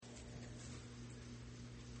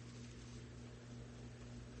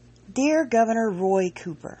Dear Governor Roy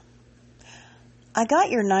Cooper, I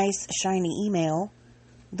got your nice, shiny email,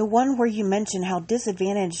 the one where you mention how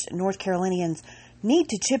disadvantaged North Carolinians need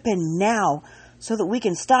to chip in now so that we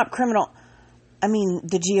can stop the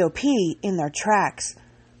GOP in their tracks.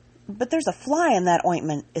 But there's a fly in that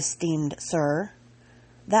ointment, esteemed sir.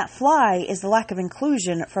 That fly is the lack of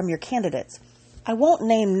inclusion from your candidates. I won't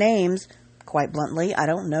name names. Quite bluntly, I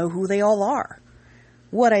don't know who they all are.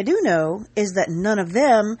 What I do know is that none of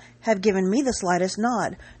them have given me the slightest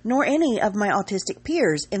nod, nor any of my autistic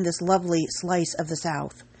peers in this lovely slice of the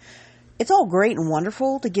South. It's all great and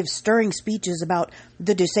wonderful to give stirring speeches about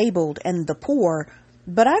the disabled and the poor,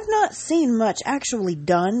 but I've not seen much actually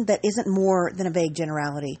done that isn't more than a vague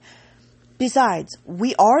generality. Besides,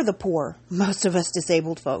 we are the poor, most of us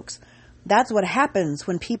disabled folks. That's what happens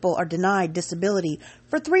when people are denied disability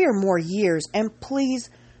for 3 or more years, and please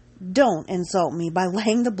don't insult me by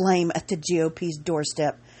laying the blame at the GOP's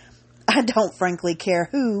doorstep. I don't frankly care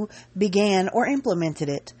who began or implemented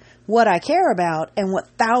it. What I care about, and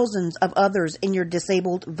what thousands of others in your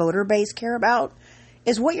disabled voter base care about,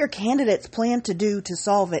 is what your candidates plan to do to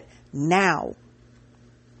solve it now.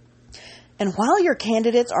 And while your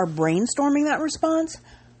candidates are brainstorming that response,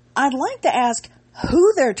 I'd like to ask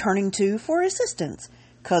who they're turning to for assistance,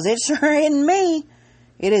 'cause it sure isn't me.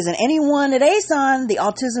 It isn't anyone at ASON, the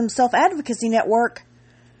Autism Self-Advocacy Network.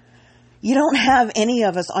 You don't have any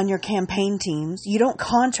of us on your campaign teams. You don't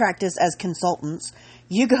contract us as consultants.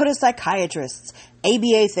 You go to psychiatrists,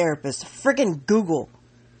 ABA therapists, frickin' Google.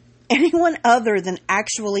 Anyone other than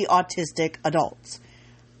actually autistic adults.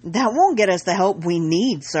 That won't get us the help we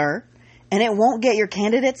need, sir. And it won't get your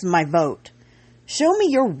candidates my vote. Show me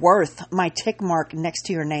your worth, my tick mark next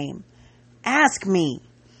to your name. Ask me.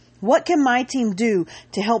 What can my team do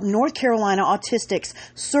to help North Carolina autistics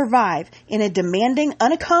survive in a demanding,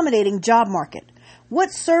 unaccommodating job market?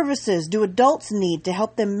 What services do adults need to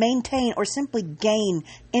help them maintain or simply gain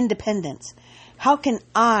independence? How can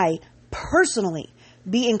I personally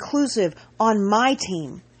be inclusive on my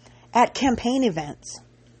team at campaign events?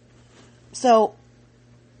 So,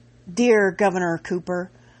 dear Governor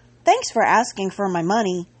Cooper, thanks for asking for my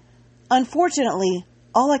money. Unfortunately,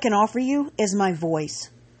 all I can offer you is my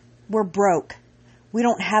voice. We're broke. We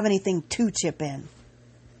don't have anything to chip in.